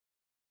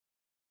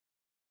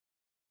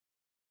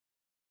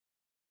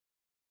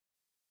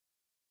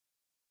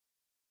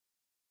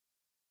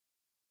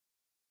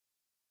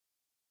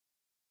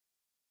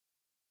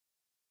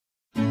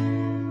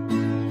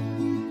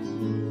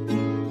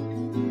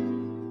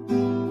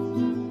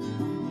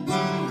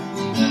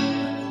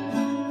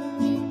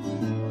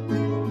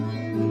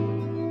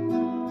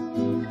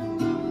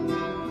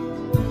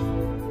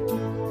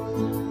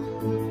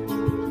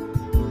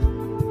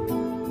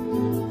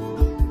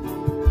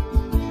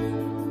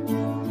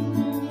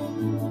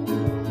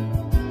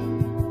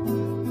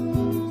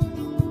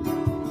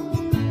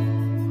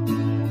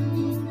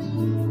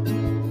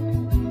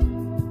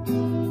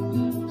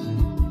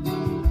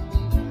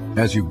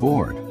As you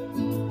board,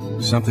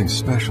 something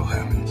special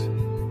happens.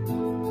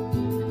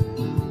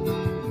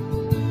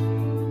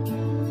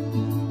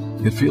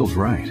 It feels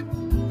right.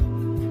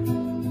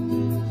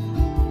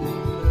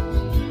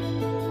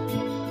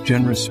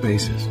 Generous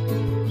spaces,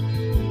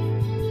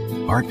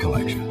 art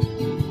collections,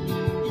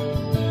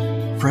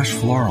 fresh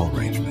floral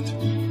arrangements.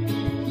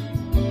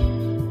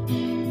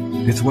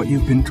 It's what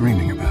you've been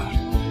dreaming about.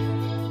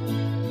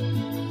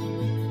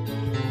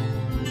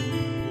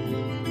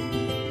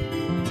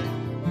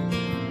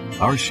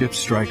 Our ships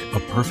strike a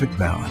perfect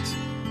balance,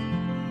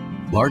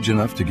 large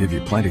enough to give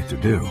you plenty to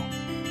do,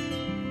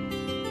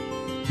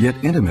 yet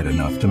intimate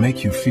enough to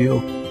make you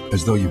feel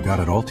as though you've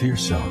got it all to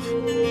yourself.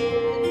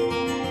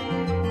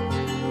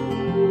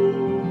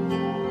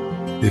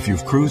 If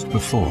you've cruised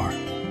before,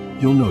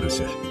 you'll notice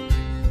it.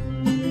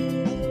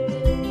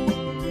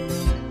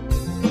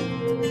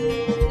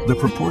 The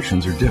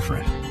proportions are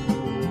different.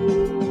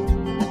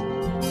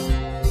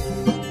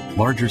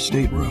 Larger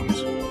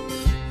staterooms,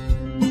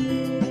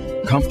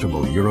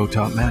 comfortable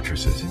Eurotop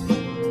mattresses,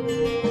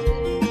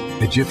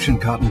 Egyptian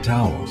cotton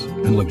towels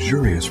and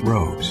luxurious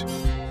robes,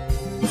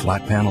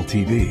 flat panel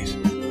TVs,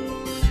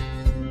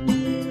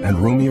 and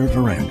roomier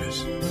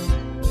verandas.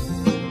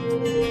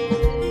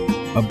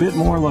 A bit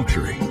more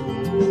luxury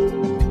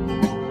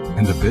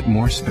and a bit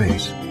more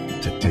space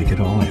to take it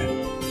all in.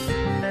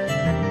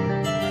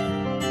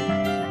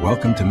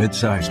 Welcome to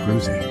mid-size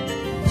cruising.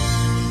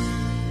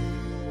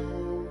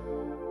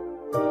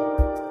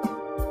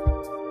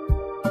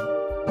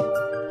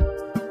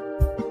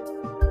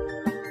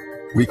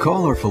 We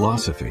call our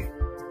philosophy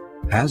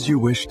as you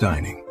wish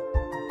dining,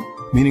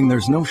 meaning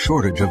there's no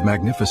shortage of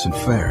magnificent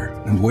fare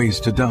and ways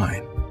to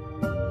dine.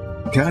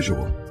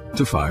 Casual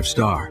to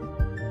 5-star,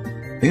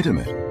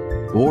 intimate,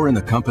 or in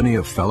the company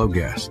of fellow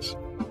guests.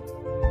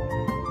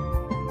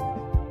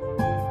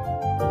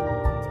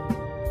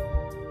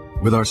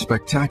 With our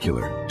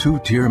spectacular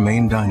 2-tier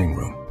main dining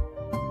room,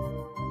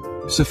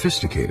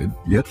 sophisticated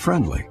yet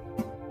friendly,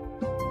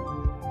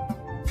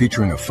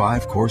 featuring a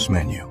 5-course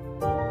menu.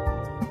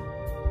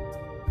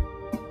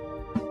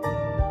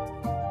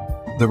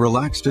 The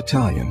relaxed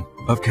Italian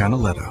of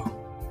Canaletto.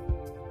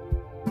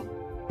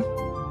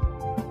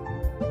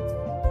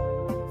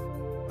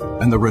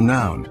 And the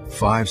renowned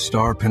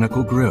 5-star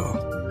Pinnacle Grill,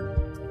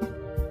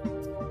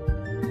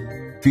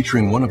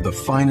 featuring one of the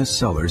finest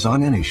cellars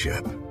on any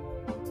ship.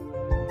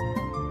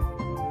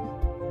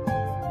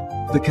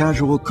 The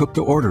casual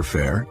cook-to-order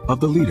fare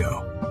of the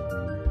Lido.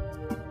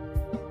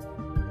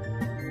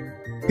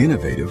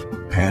 Innovative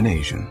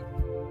Pan-Asian.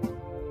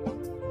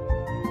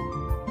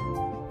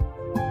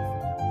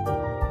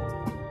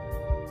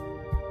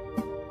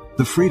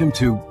 The freedom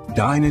to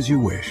dine as you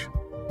wish,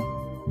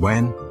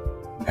 when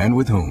and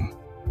with whom.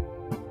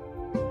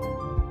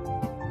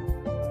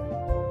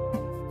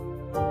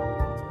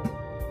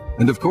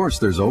 And of course,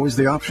 there's always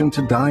the option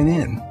to dine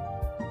in,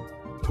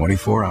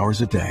 24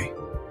 hours a day.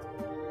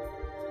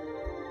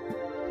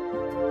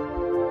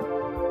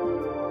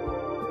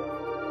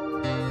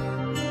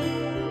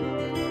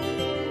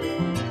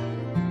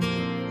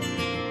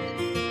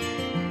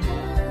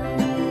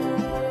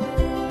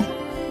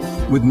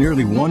 With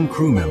nearly 1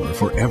 crew member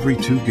for every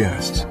 2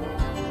 guests,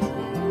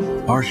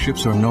 our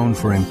ships are known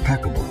for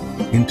impeccable,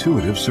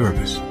 intuitive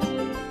service.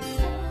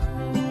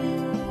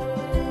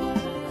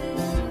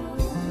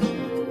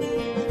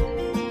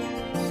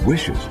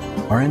 Wishes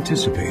are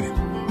anticipated.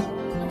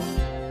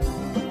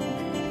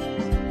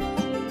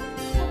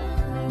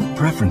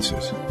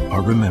 Preferences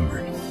are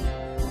remembered.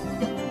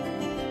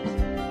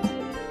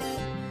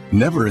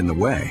 Never in the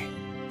way,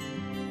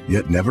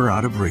 yet never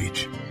out of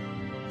reach.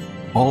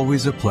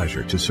 Always a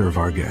pleasure to serve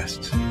our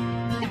guests.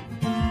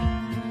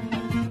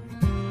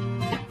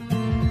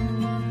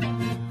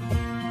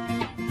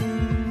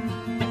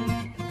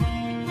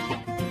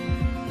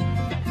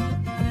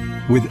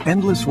 With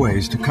endless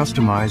ways to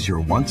customize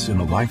your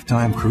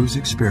once-in-a-lifetime cruise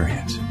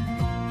experience.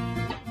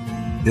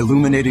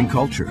 Illuminating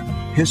culture,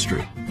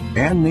 history,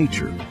 and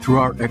nature through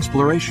our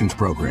explorations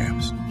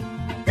programs.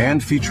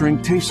 And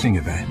featuring tasting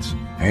events,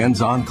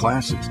 hands-on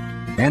classes,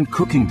 and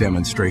cooking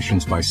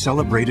demonstrations by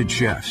celebrated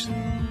chefs.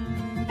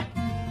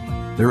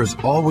 There is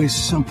always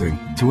something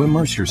to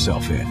immerse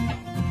yourself in.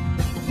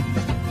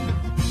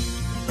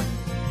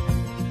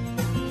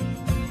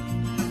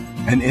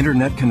 An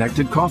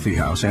internet-connected coffee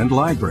house and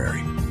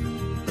library.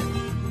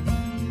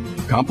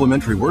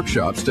 Complimentary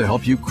workshops to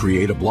help you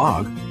create a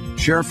blog,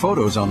 share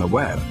photos on the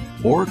web,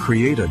 or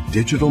create a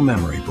digital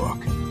memory book.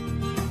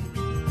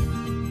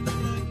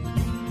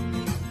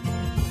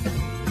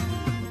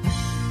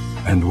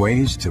 And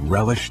ways to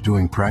relish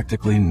doing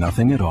practically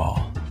nothing at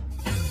all.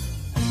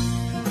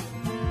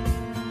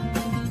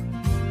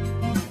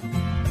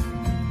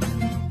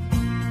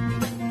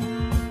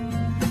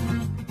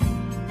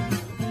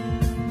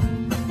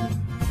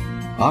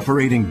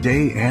 Operating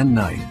day and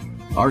night,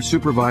 our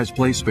supervised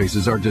play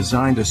spaces are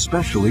designed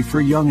especially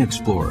for young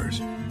explorers,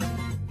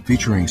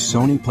 featuring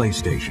Sony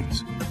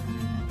PlayStations,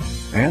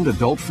 and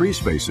adult-free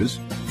spaces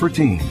for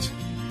teens.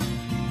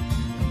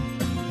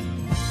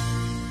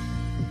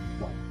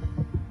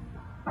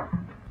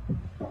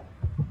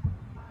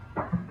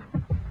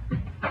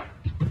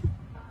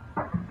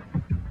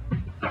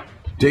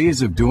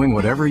 Days of doing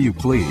whatever you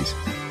please.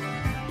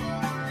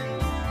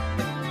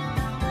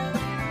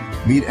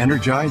 Meet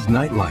energized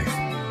nightlife.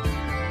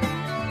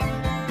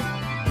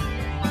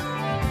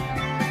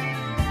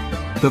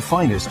 The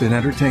finest in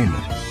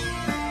entertainment.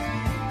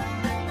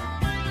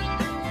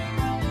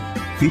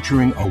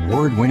 Featuring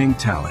award-winning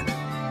talent.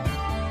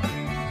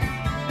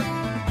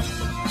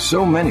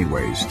 So many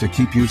ways to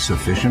keep you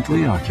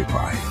sufficiently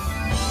occupied.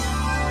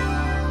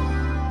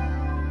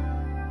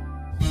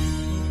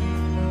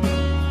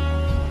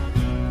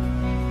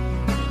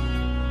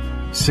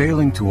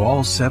 Sailing to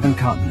all 7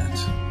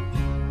 continents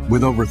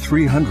with over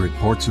 300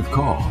 ports of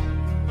call.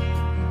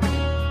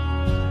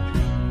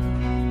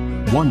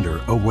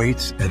 Wonder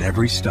awaits at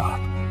every stop.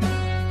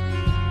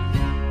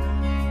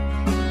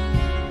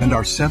 And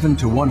our 7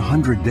 to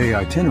 100 day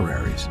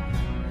itineraries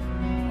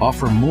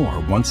offer more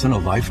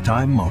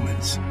once-in-a-lifetime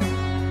moments.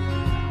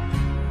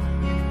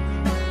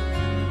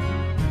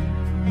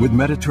 With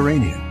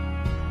Mediterranean,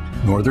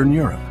 Northern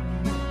Europe,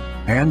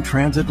 and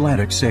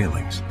transatlantic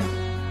sailings,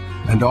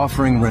 and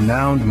offering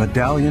renowned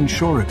medallion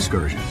shore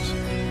excursions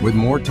with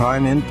more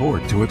time in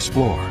port to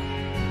explore,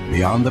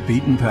 beyond the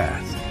beaten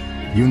path,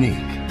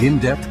 unique,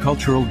 in-depth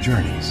cultural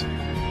journeys.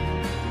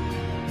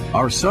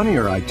 Our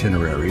sunnier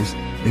itineraries,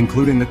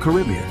 including the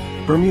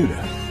Caribbean,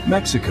 Bermuda,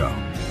 Mexico,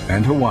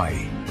 and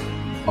Hawaii,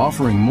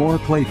 offering more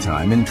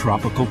playtime in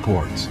tropical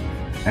ports,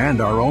 and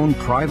our own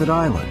private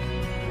island,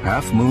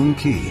 Half Moon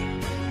Key,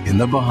 in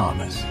the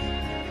Bahamas.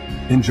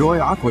 Enjoy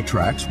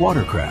Aquatrack's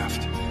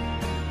watercraft,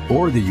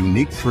 or the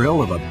unique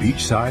thrill of a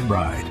beachside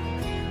ride,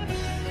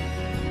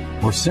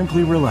 or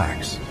simply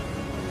relax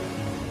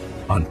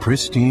on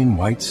pristine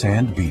white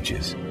sand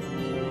beaches.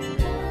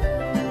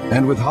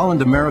 And with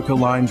Holland America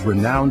Line's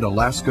renowned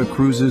Alaska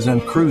cruises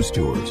and cruise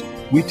tours,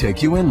 we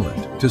take you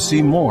inland to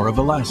see more of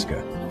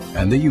Alaska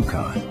and the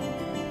Yukon.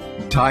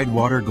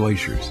 Tidewater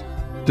glaciers,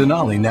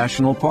 Denali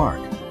National Park,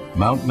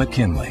 Mount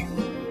McKinley,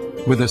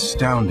 with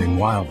astounding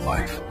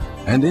wildlife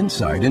and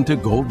insight into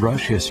Gold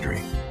Rush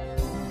history.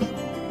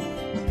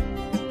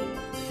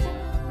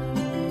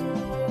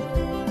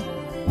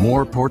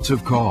 More ports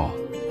of call,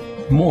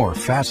 more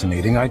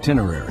fascinating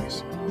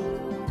itineraries.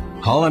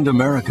 Holland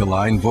America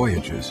Line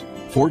voyages,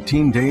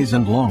 14 days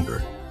and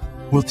longer,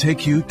 will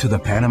take you to the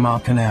Panama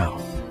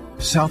Canal,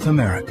 South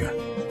America,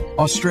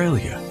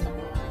 Australia,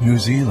 New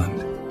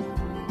Zealand,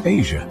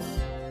 Asia,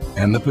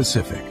 and the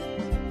Pacific.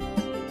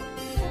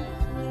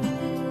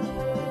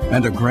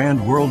 And a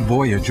grand world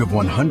voyage of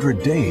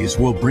 100 days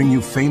will bring you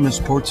famous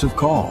ports of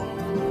call,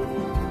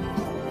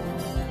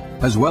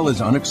 as well as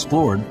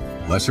unexplored,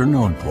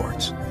 lesser-known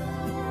ports.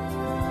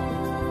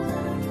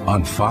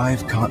 On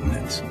 5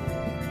 continents,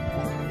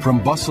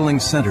 from bustling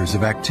centers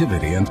of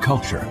activity and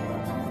culture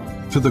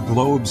to the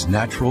globe's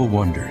natural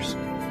wonders,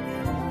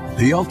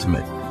 the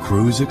ultimate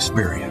cruise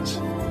experience.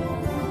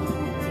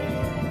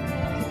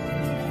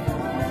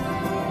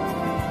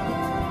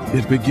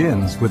 It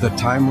begins with a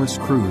timeless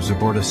cruise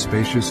aboard a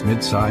spacious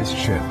mid-sized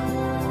ship.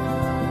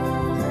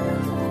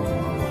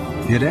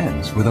 It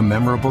ends with a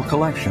memorable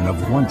collection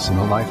of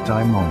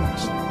once-in-a-lifetime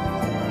moments.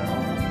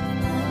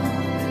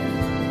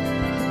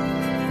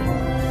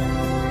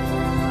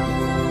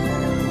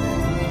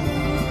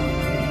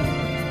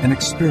 An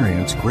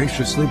experience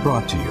graciously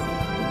brought to you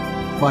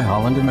by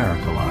Holland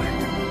America Line.